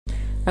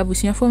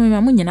Abusia for me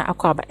mamunyana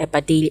akwaba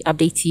eba daily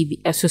update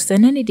TV. So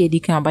send any day you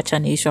can about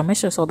channel show. Make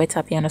sure so be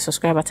tap and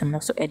subscribe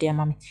button so edia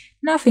mami.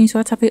 Now things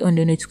so tap on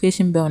the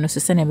notification bell no so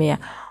send me.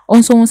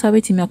 Also once have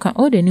me can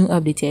all the new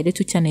update edit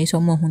to channel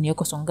so mo huni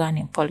ko songa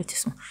ne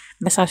politics.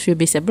 Besa show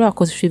be se bra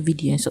ko show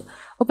video so.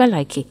 Oba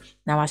like it.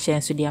 Now I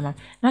share so dia mami.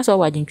 Na so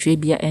wadin tray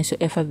bia enso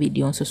efa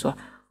video so.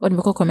 Odi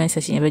me ko comment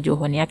section ebe jo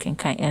honi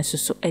akenkan enso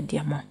so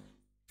edia mami.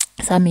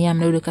 Sami am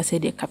no look say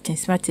the Captain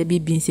Smart be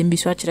bin simbi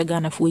so Ċhȧreď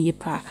Ghana fo ye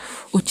pa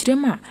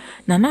ochirema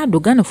na ฎo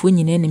Ghana fo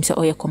nyina nim say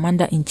oye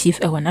commander in chief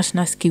e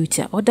national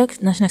security other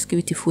national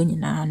security fo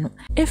nyina no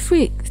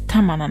every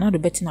time na ฎo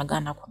beti na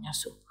Ghana konya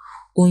so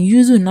on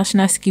use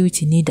national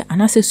security need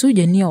anase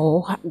soldier ni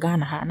o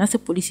Ghana ha anase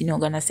police ni o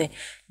Ghana say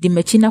the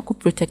machina ko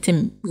protect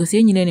him because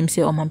ye nyina nim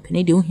say o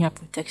mampene de ohia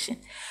protection.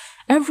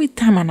 Every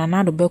time an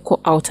ฎo be call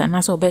out and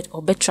as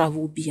obet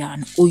travel bia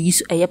no o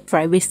use a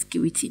private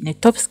security ne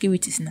top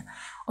securities na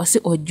o se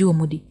ojo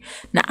mudi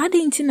na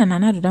ade nti na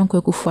ฎo dan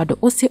kwaku fado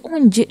o se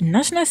onje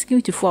national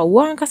security for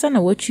one kasa na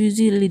what choose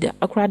leader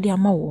akra de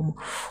ama wo mo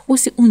o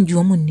se onje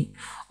o munni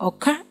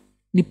oka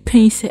ni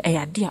pense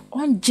eyade a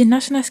onje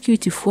national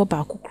security for ba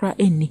akokra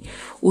eni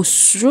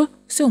osuro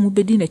se o mu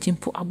bedi na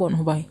chimpo abon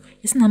ho ban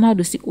yes na ฎ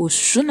o se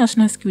osuro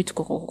national security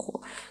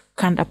kokokoko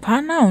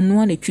K.Dapaah na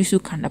ono na twisu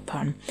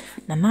K.Dapaah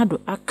na ฎo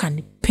aka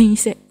ni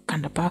pense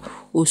K.Dapaah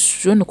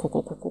osuro no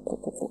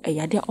kokokoko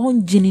eyade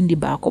onjini ndi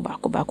bako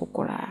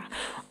kora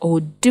or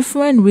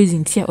different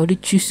reasons here or the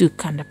choose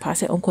K.Dapaah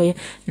say onkoye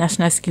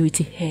national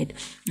security head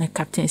na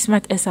Captain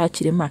Smart esa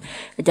chirema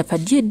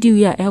ajapadie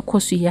diwi ya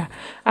ekoso ya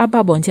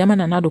ababonti ama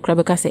na ฎo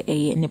krabeka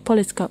say ne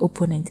political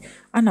opponent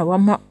ana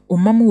wama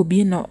umama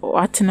obi na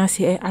atena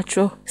say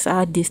atro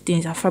sa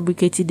things are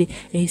fabricated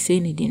say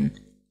ni din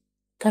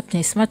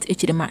Captain Smart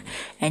echirema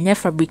enye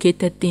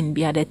fabricated thing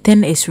bia the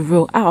 10 is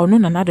real no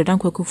na ฎo dan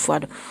kwaku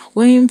fado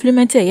when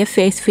implement a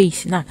first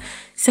phase na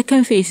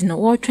second phase no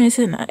what trends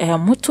na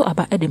moto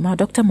aba edema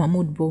Dr.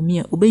 Mahmoud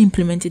Bawumia obe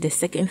implemented the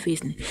second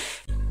phase ni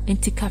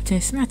enti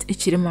Captain Smart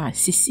echirema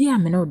sisi a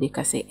me no de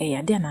ka say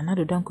eyade na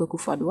ฎo dan kwaku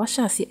fado wa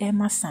sha se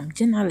some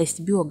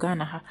journalist bi o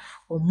Ghana ha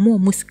o mo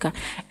musika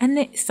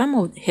ene some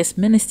of his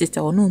ministers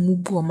or no mu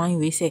bu o man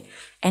we say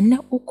ene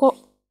uko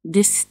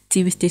this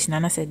TV station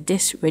and I said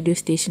this radio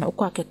station or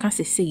quack can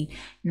say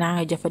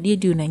na jafadi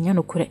do na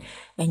nyano kure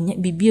enye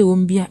bibie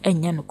wombia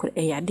enya no kure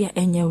eyade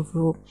enya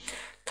ro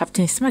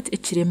Captain Smart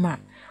echirema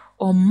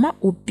oma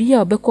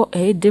obia obeko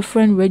a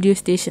different radio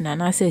station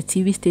and I said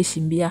TV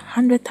station bia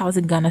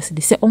 100,000 Ghana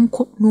cedis say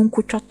onko no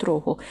nko twatro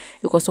ho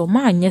because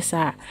oma anya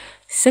sa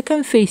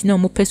second phase na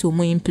mo pese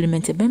mo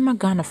implement be ma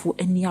Ghana fo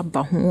ani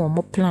aba ho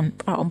mo plan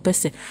on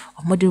pese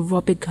mo de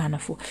robe Ghana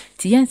fo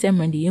ti yen se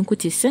mrande yen ko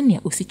ti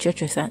senia osi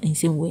church sa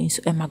nsem we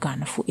nso e ma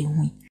Ghana fo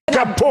ehu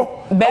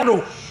kapo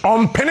bero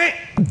on pene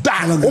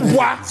da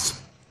obwa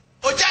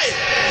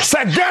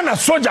se Ghana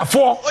soldier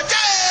fo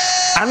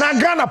ana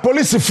Ghana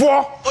police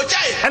fo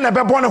ena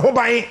be bo ne ho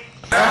ban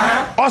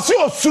osi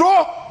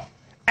osuro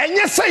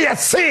enye se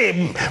yese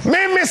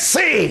me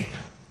se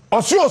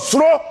osi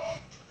osuro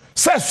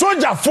se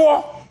soldier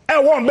for e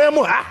won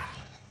memu ha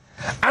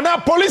ana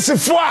police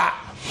for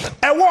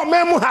e won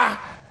memu ha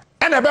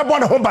e na be bo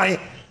ne ho ban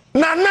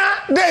nana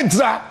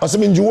dentra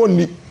oseminji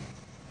wonni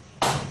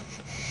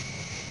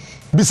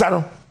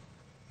bisano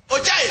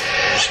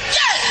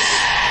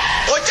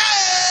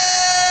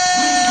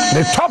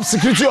the top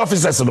security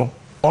officers no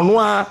ono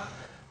a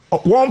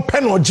won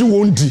pen oji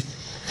wondi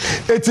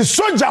it is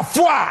soldier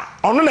for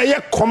ono na ye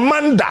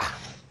commander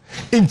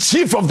in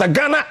chief of the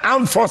Ghana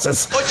Armed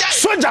Forces.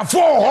 Soldier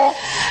for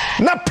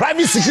na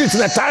private security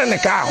na tare ne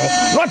ka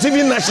ho not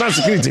even national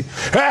security.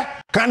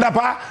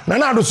 K.Dapaah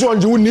na ฎo so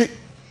onje wuni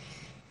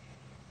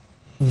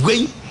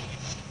we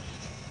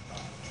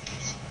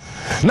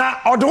na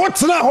odo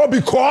tena ho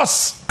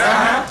because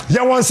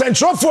ya won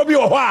central for bi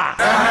ho a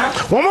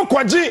wo mo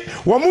kwaji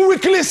wo mo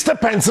weekly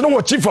stipends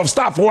no chief of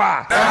staff ho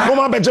a wo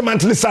mo beje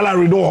monthly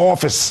salary no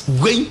office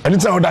we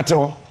anytime that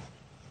ho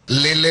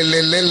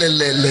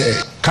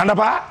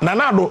K.Dapaah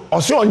na ฎo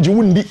osi onje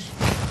wundi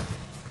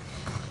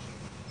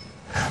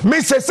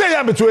me say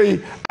ya betwe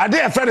ade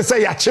e fere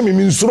say ya che me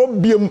nsuro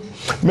biem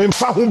me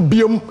mfa ho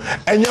biem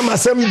enya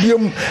masem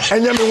biem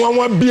enya me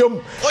wanwa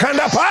biem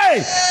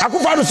K.Dapaah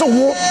akufa do so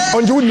wo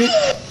onje wundi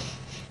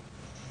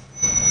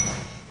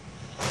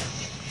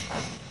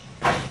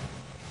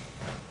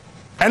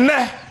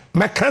ene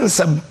me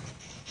kansam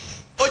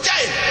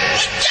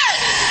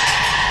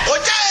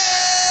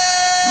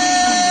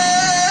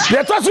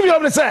the tosu bi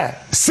obese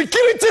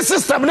security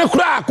system ne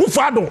kura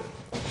akufa do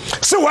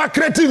se wa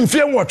create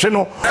mfie nwotwe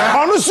no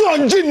ono so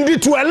onji ndi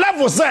to a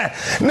level say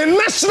the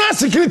national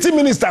security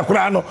minister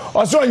kura no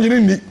o so onji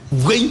ni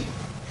we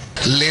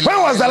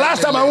when was the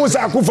last time I was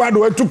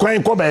Akufo-Addo to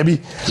kwan ko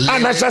baby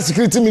and national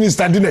security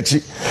minister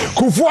dinachi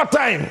Kufuor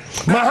time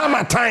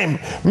Mahama time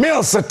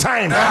Mills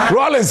time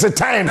Rawlings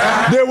time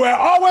they were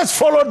always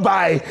followed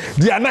by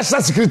their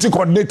national security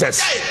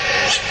coordinators.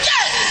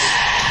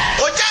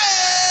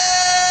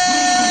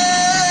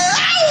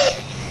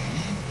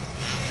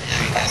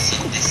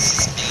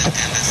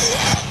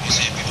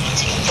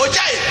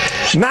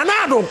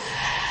 Nana-Addo.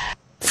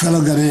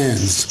 Fellow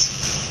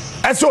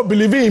Ghanaians. I so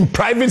believe in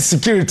private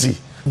security.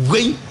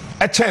 Wait.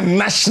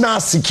 National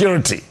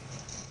security.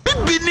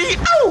 Bibini,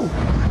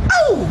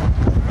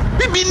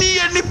 Bibini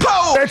and the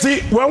power.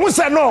 When we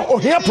say no,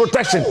 or here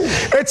protection.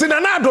 It's in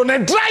Nana-Addo, the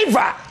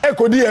driver,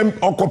 Ekodi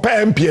or Copa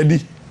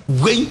MPD.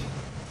 Wait.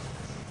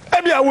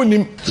 Ebi a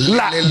woni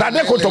la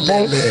dade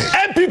kotopon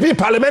MPP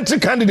parliamentary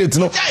candidate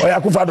no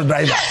Oyakufo-Addo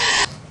driver.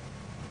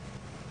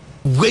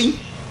 Wait.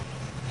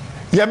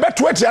 Ye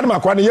beto ati anu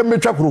makwa ne ye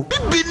metwa kuro.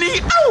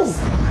 Bibini,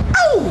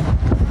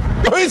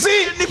 You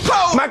see,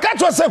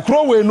 makato se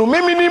kuro we no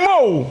mimi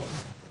mo.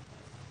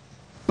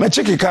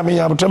 Machiki kami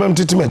ya butaba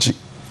mtiti machi.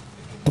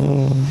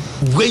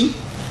 Wait.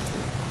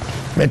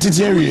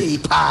 Metiti enwie.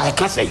 I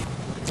can say.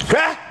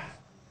 Hwe?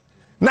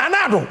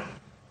 Nana-Addo.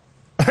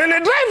 And the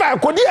driver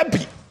kodi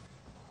api.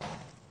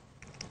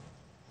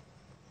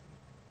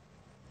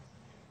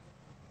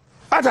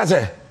 Ata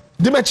se,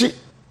 dimechi.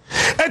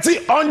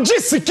 Eti onji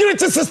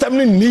security system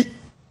ni.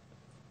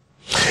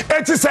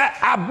 Eti se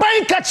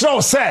aban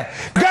catcher say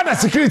Ghana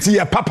security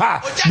ya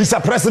papa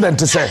Mr. President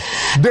say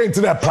they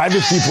into the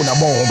private people na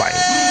bon buy.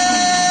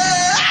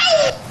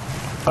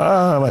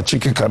 Ah, ma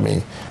chiki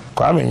kami.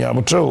 Kwa me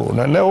nyamutro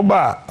na ne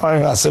oba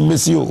an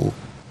asembesi o.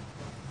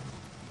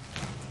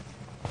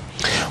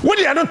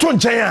 Wodi ado to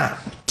nchen a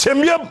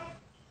temyam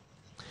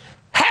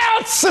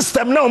health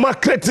system na o ma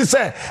create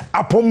say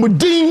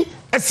apomudin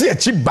esi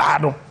achi ba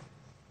no.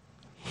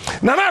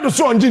 Nana-Addo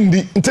so onji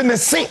ndi ntene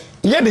sin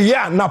ye de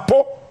ya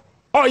napo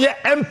or ye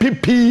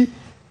MPP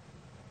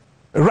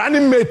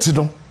running mate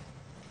no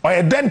or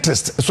a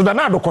dentist so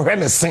Nana-Addo ko hwe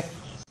ne sin e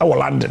wo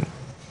London.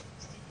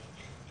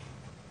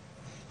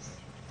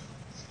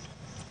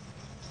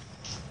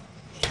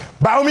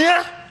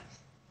 Baumia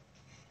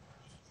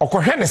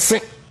okohwe ne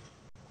sin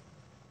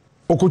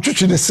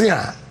okotwitwi ne sin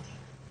a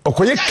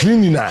okoye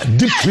cleaning na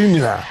deep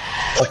cleaning na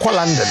okọ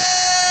London.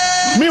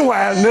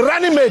 Meanwhile the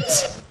running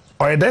mate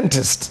or a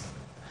dentist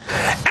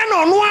and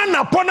on one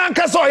napo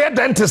nankasa or a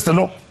dentist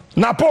no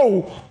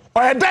napo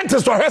or a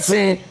dentist or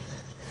hwese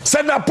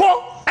said napo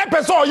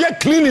epeso or ye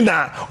cleaning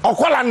na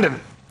okọ London.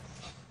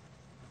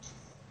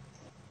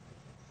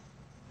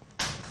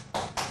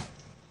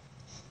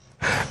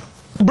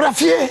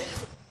 Brafie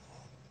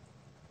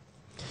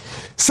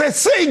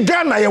say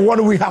Ghana ye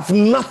what we have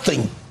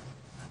nothing.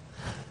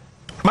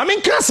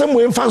 Mami kasem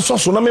we mfa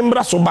so na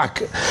membra so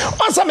back.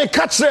 Once I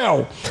catch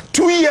there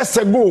 2 years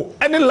ago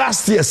and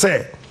last year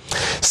say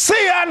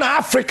na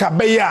Africa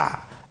beya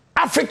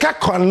Africa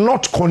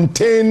cannot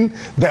contain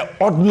the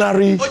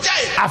ordinary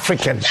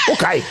African.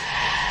 Okay.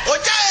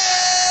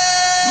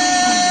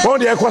 Oh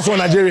the ekwaso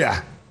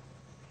Nigeria.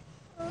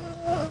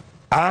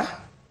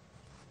 Ah?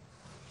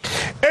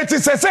 It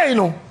is say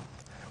no.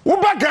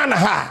 Uba Ghana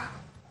ha.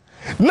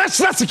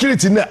 National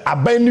security na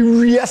abani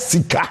ria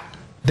sika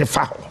de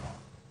fa ho.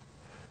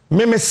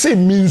 Me say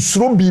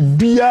minsuro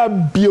bibia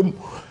biom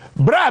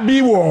bra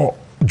bi wo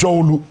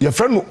jowlu ye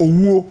frɛ no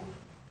owuo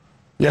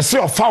ye say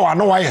ofa wa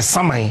no wa ye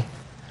saman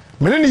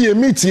me ne ye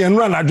meet ye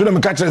no na adwo na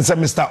me ka kyerɛ say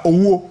Mr.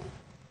 Owuo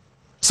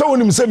so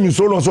wonim say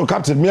minsuro no so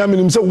captain me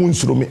aminim say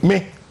wonsuro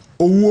me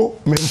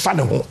owuo me mfa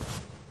ne ho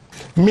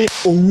me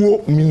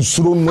owuo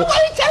minsuro no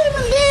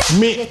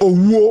me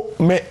owuo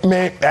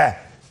me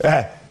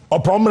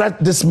upon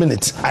this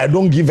minute I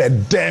don't give a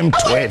damn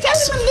to it.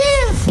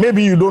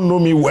 Maybe you don't know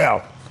me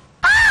well.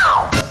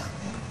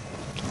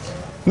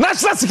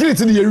 National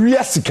security ni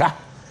area sika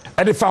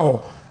edefa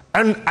ho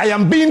and I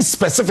am being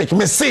specific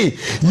me say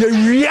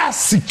area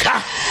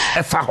sika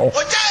efa ho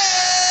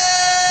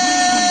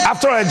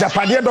after a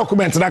Ďapadeɛ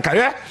document na ka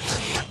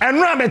and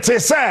no me te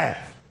say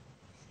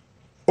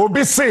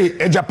obi say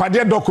a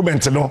Ďapadeɛ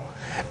document no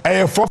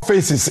 4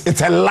 faces.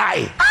 It's a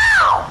lie.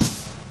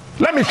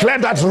 Let me clear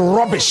that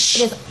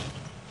rubbish.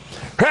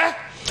 Okay?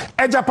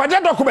 A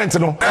Ďapadeɛ document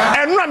no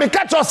and no me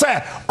catch us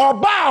say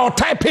oba or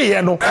type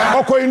here no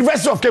or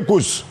University of Cape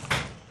Coast.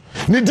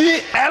 Ni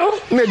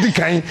DL na di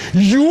kan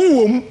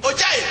you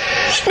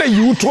na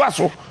you to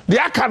aso the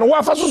aka no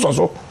wa fa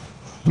so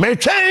me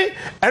twen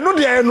eno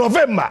de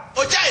November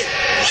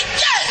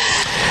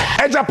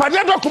a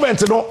Ďapadeɛ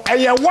document no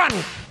eye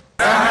 1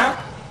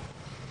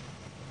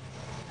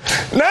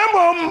 na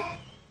mom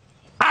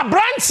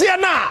abrantie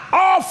na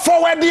all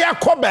forward ya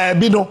ko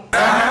baabi no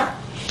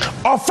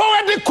or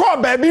forward call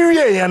baby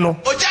ye no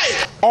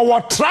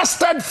our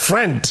trusted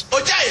friend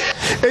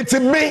it's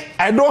me.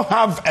 I don't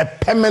have a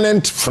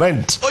permanent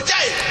friend.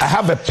 I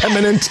have a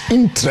permanent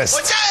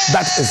interest.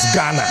 That is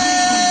Ghana.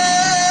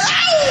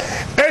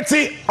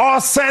 Eti or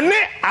send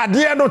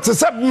adie no to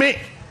send me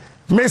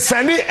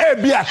send a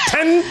be a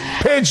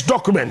 10-page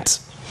document.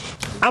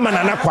 I'm an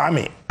Nana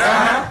Kwame.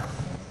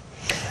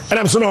 And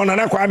I'm so no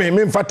Nana Kwame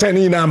me for 10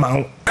 in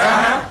amount.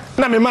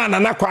 Na me man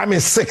Nana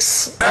Kwame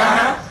 6.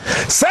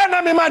 Say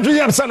na me ma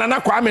Julian say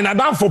Nana Kwame na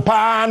dan for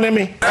pa na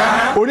me.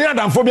 Oni na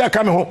dan for bia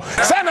ka me ho.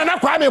 Say Nana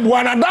Kwame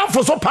bua na dan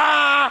for so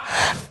pa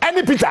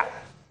any Peter.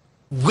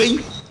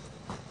 Wait.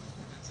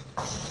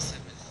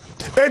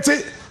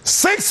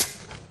 86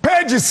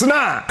 pages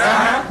na.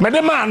 Me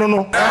de man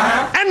no.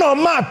 And no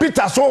man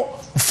Peter so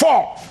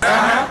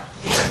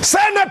 4.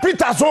 Say na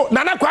Peter so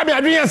Nana Kwame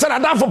Adrian said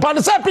that for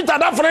pan say Peter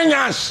that for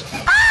nyash.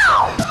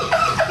 How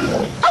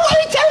are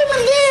you telling me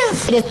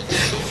this?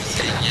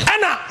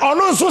 And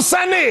ono so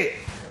sane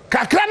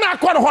kakra na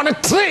akwa ho ne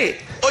 3.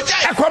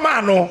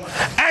 Akroma no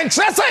and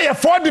say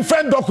 4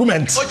 different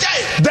documents.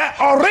 The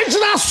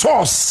original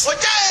source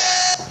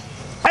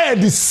are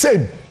the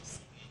same.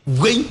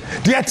 When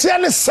the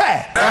attorney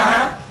say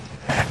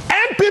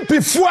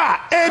MPP for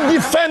a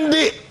defend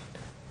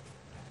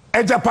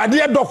a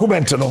Ttäcәreď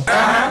document no.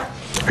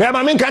 Yeah,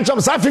 I mean, can't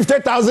you say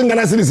 50,000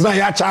 Ghana cedis na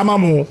ya chama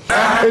mo?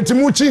 Eti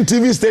muchi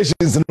TV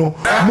stations no.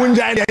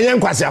 Munja ya yen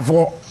kwasi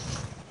afo.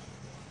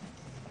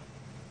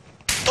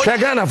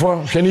 Ghana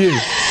for can you?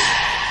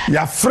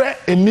 Ya frɛ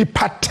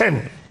enipa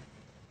 10.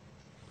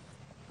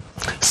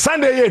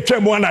 Sunday ye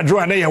twem wana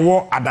draw na ye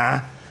wo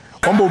ada.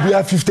 Ombo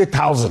bia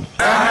 50,000.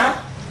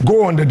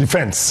 Go on the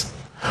defense.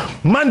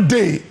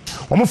 Monday,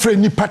 omo frɛ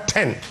enipa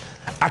 10.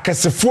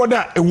 Akasefo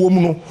da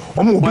ewom no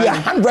omo bia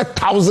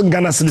 100,000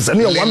 Ghana cedis.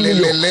 And 1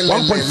 million,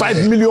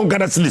 1.5 million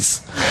Ghana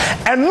cedis.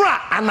 Enra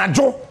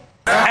anajo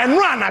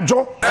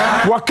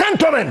wa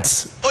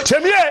cantonment.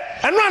 Chemie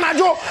enra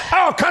anajo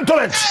our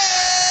cantonment.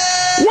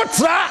 What's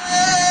that?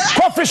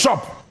 Coffee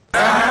shop.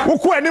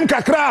 Uku enim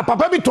kakra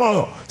papa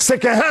biton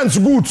second hands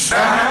goods.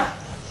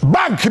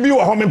 Bank bi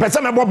wo ho me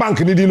pese me bo bank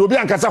ni di no bi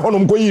ankasa ho no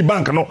mko yi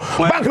bank no.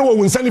 Bank no wo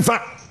wunsani fa.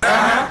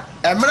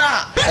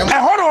 Emra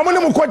ho no mo ne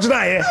mko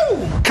gina ye.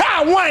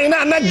 Car wine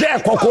na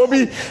ge kokko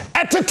bi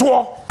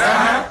eteto.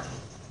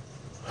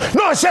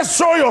 No, just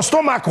show your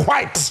stomach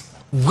white.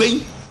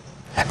 when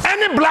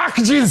any black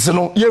jeans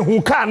no ye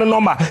hu car no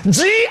number GR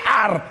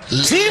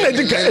T na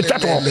dika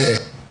etwato.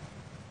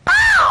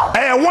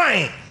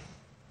 Wine.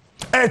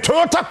 A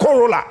Toyota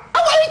Corolla.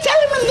 How are you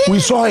telling me this? We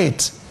saw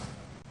it.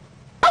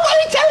 How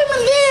are you telling me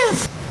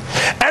this?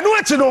 And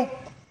what you know?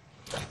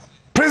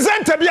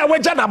 Present to be a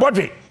wager na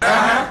body.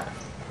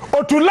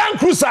 Or to Land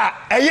Cruiser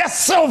a yes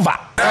silver.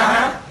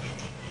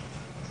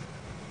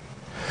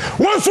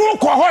 Once you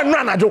call her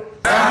Ňw.Addo.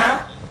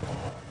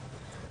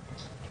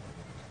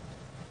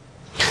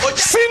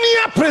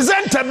 Senior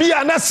presenter be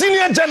a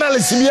senior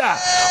journalist be a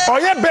or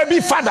your baby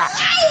father.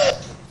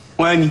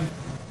 When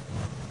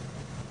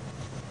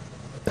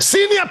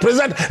senior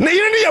presenter, na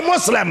you a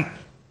Muslim.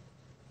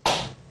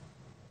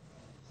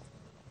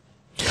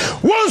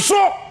 Once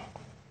so,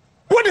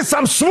 what is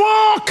some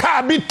small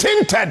car be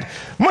tinted?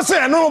 Must say,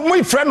 I know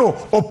my friend,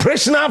 no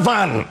operational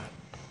van.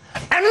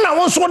 And now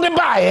once what they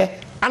buy,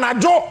 and I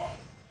do.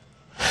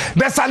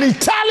 There's an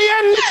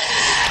Italian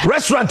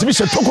restaurant,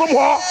 Mr.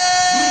 Tokomo.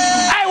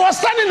 I was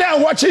standing there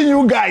watching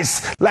you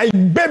guys like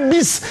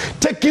babies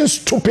taking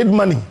stupid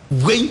money.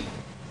 when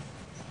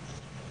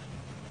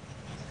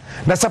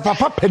That's a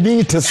papa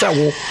penny to sell.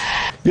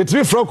 You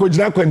three frog with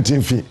that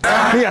quentin fee.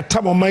 Me a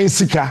tabo mine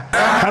sika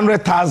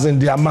 100,000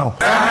 the amount.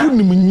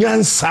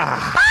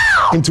 Unyansa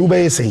into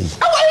bay say.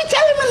 how are you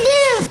telling me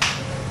this?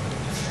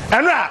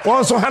 And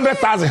also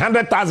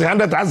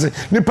 100,000,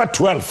 nipa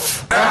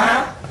 12.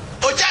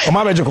 Oh,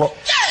 my magical.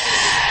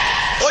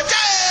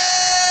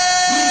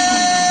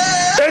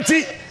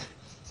 80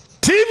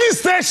 TV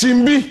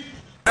station B.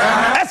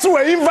 As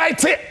we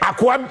invited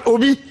Aqua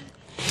Obi.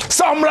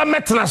 Some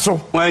metna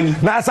so.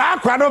 Na sa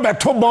Aqua no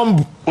beto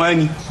bomb.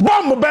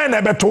 Bomb ben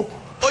e beto.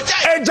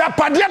 A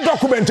Ttäcәreď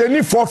document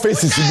any 4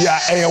 faces dia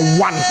a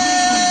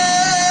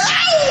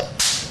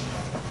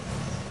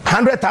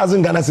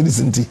 100,000 Ghana cedis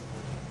nti.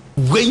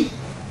 When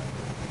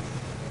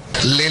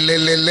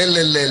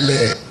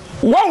le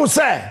What will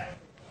say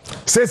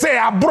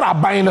abura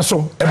buying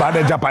so about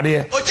the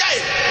Ttäcәreď.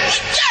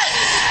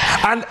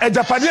 And a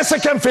Ttäcәreď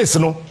second phase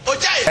no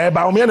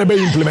about me be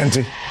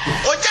implementing.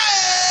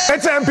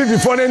 It's MP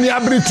before any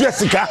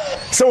abritesika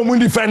so we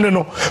defend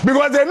no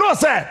because they know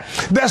say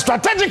the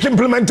strategic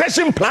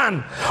implementation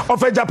plan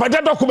of a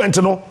Ttäcәreď document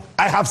no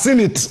I have seen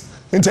it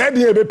in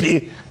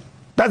the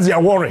that's their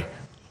worry.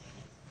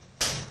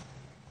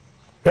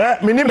 Yeah,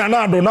 me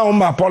You-N.Addo na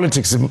my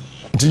politics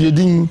nti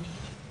yedin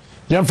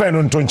yem fa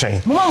no nto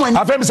nchen.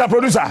 Afem Mr.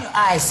 Producer.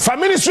 For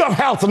Ministry of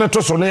Health na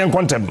to so na yen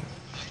contem.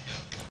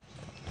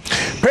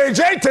 Page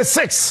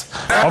 86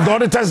 of the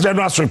Auditor's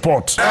General's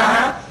report.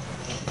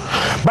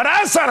 But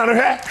I said on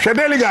here,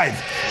 daily guide.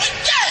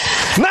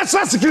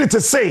 National Security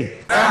say,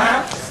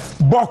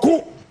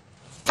 Boku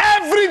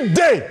every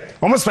day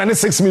almost spending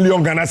 6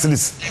 million Ghana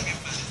cedis.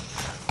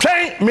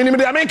 Okay, minimum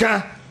the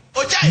America.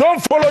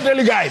 Don't follow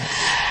daily guide.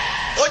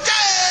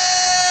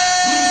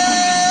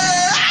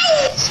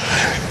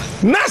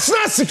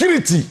 National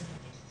Security.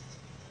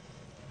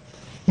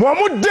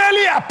 Mohamed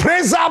daily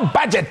appraisal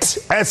budget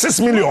 6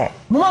 million.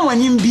 Mama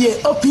when you be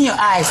open your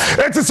eyes.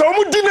 It is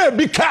almost dinner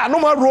big car no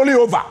more rolling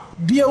over.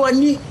 Be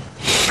one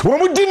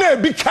When dinner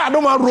big car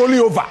no more rolling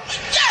over.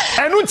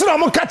 And until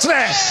I'm catching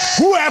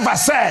whoever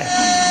said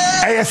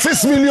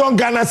 6 million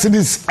Ghana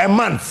cedis a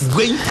month.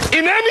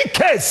 In any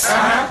case,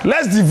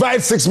 let's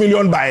divide 6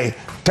 million by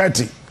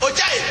 30.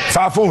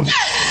 Far phone.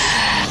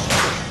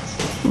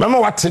 Remember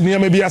what near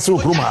maybe a so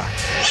Akroma.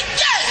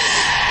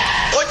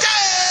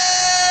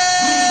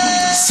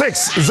 6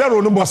 6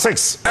 0 number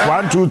 6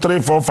 1 2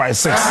 3 4 5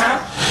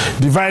 6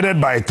 divided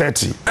by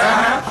 30.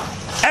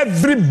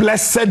 Every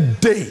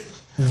blessed day,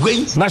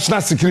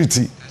 national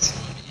security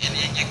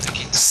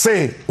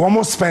say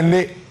almost spend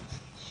it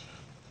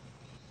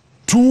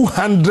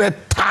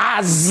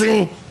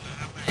 200,000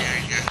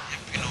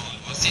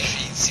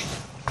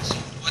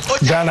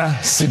 Ghana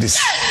cedis.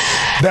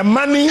 The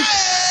money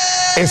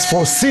is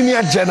for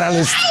senior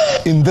journalists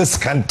in this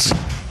country.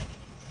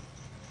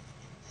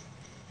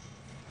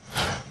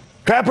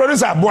 Can I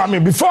produce a boy?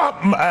 Before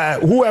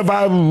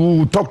whoever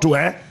will talk to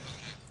her,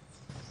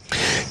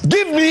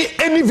 give me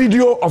any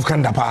video of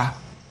K.Dapaah.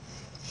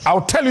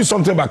 I'll tell you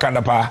something about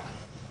K.Dapaah.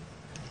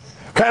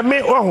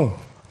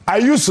 I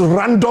use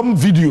random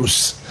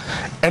videos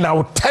and I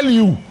will tell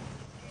you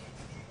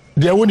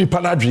the only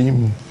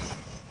Pendream.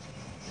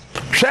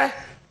 Share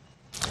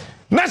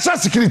national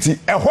security.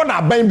 A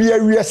hona baby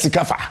area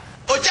sikafa.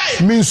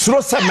 Means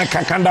no se me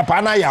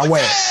K.Dapaah na ya we.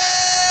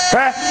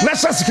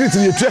 National security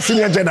you two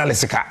senior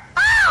journalist ka.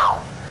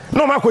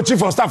 No ma ko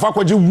chief of staff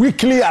akwaji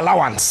weekly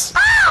allowance.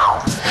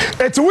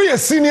 It's we a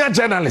senior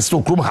journalist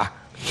to Akroma.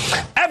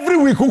 Every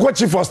week we ko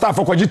chief of staff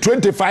akwaji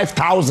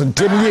 25,000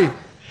 10 year.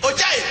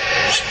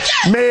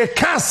 Me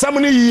ka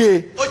samni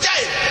ye.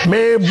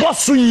 Me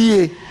bossu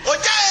ye.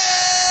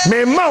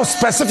 Me amount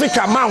specific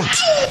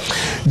amount.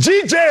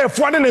 GJ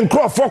for the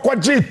crop for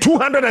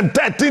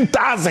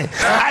 213,000.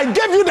 I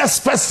gave you the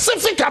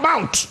specific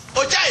amount.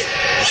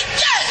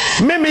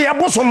 Me ya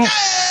bosom.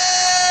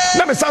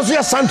 Na me sanso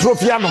ya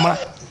santropia no ma.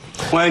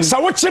 So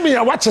what me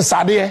ya watch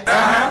sade.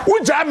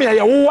 Uja me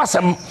ya wo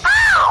wasem.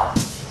 How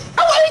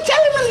are you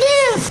telling me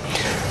this?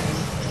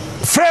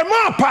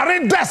 Frema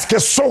pare desk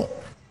so.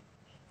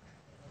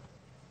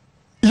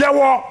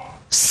 Yawo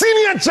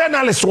senior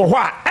journalist wo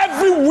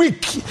every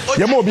week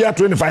yamo be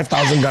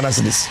 25,000 Ghana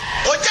cedis.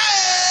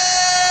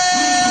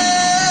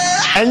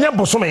 Enya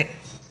bosome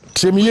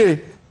temiye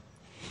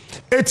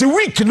 80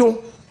 week no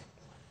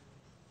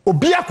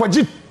obi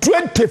akwaji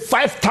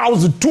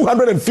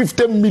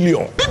 25,250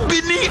 million.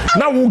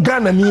 Na wo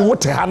Ghana ni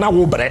wote ha na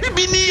wo bre.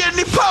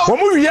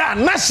 Womu ya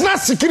National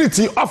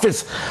Security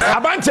Office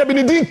abante bi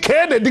ni din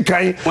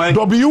K.Dapaah kan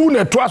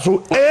W-N.Addo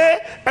so A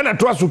na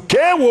to so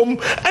K wom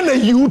na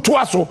U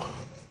to so.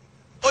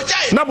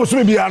 Na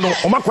bosome bia no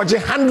o makwaje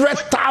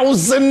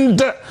 100,000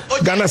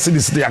 Ghana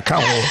cedis the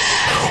account.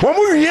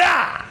 Womu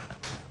ya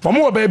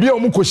womu oba bia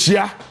womu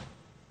koshia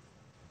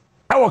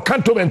our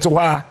cantonment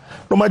wa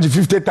no maji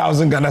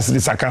 50,000 Ghana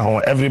cedis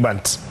account every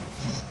month.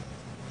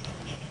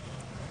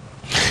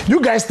 You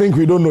guys think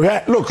we don't know?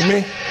 Yeah, look,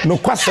 me no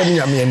question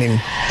ya me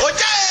name.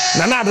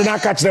 Nana na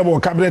catch them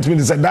on cabinet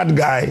meeting said that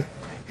guy,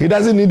 he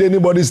doesn't need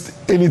anybody's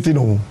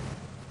anything.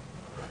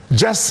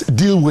 Just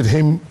deal with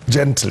him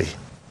gently.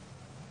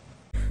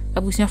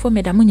 Abusia for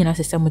me da munyina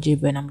sister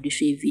mujebe na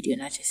mudhwe video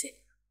na chese.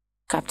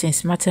 Captain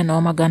Smart na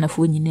o magana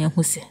fo nyina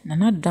hu se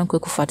Nana dan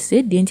kwaku fat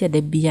se de ntia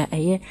da bia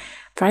eye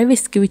private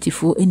security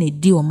fo ene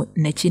di o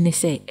na chi ne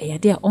se eye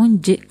de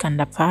onje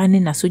K.Dapaah ne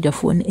na soja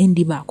fo ne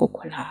endi ba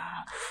kokola.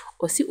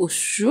 Osi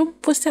osrum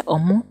poste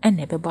omo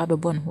ene beba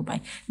bebo no ban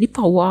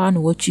nipa wa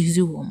no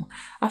wachizi wom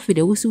afi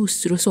de wosi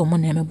usuro so omo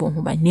na mebo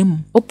ho ban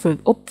nem o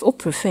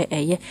prefer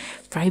eye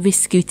private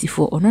security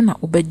for ono na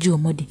obaji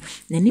omo di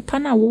na nipa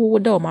na wo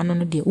da omo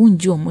no de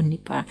unji omo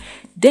nipa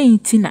den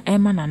ti na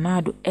ema na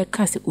nado e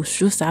ka se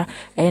osuro sa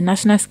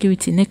national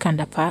security ne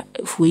K.Dapaah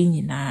fo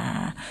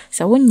nyina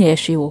sa wonye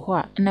hwe wo ho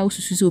a na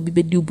osusu so obi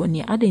bedi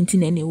uboni aden ti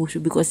na ene wo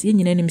because ye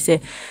nyina nim se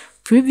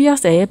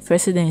previous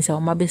president sa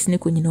oma besne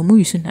ko nyina mu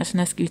use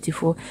national security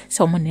for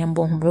sa oma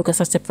nembo ho because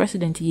as the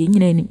president ye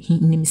nyina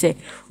nim se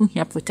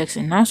uhia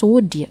protection na so wo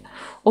dia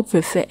o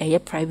prefer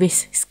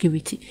private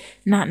security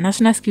na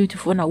national security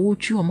for na wo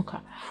twi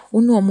omuka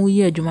onu omu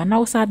ye adwuma na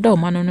wo sa da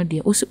oma no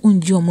de o se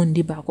unji omu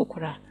ndi ba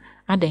kokora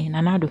adan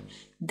Nana-Addo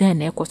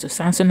then ekoso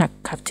sanso na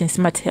Captain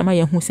Smart hema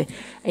ye hu se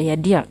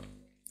dia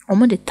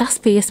omo the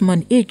taxpayers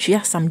money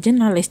etua some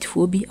journalists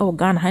for be or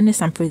Ghana and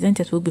some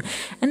presenters will be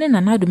and then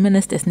Nana-Addo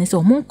ministers ne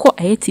so omo ko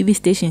TV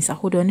stations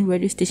ahodo and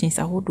radio stations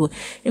ahodo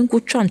enko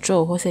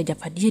twantro ho se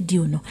japade di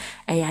no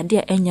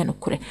dia enya no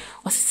kore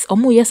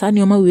omo yes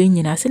ani omo we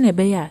nyina se na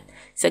be ya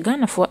se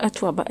Ghana for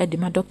ato aba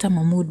edema Dr.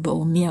 Mahmoud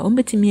Bawumia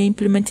ombetimi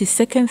implement his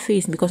second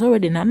phase because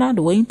already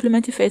Nana-Addo we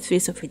implement first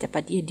phase of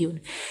japade di no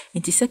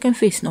into second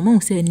phase no mo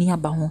se ni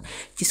aba ho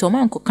ti so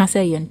man ko kansa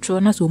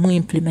yentro na so mo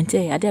implement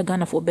dia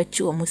Ghana for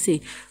bechi omo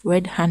se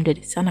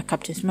red-handed sana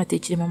Captain Smart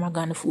chiri mama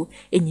Ghana for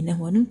enyine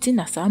ho no ti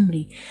na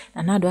samri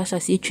Nana-Addo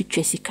asase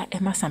twetwe sika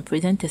ema some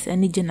presenters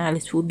any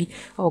journalists will be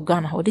or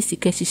Ghana ho de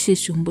sika hihye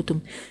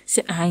sumbotom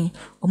se an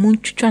omo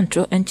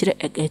twantro enkyere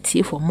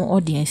etie for more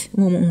audience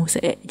mo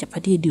se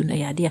japade di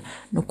no dia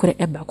no kore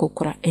eba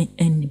kokora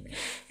enim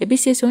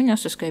ebisi se onya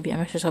subscribe ya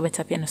mesho so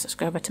beta pia na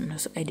subscribe button no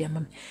so idea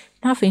mam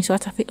na afin so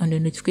atape on the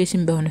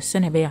notification bell no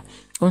sene be ya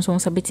onso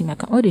onsa beti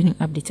maka all the new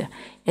update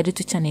edit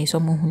to channel so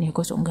mo hu ne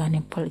ko so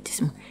ngane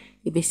politics mo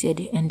ebisi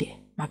de ende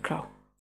macro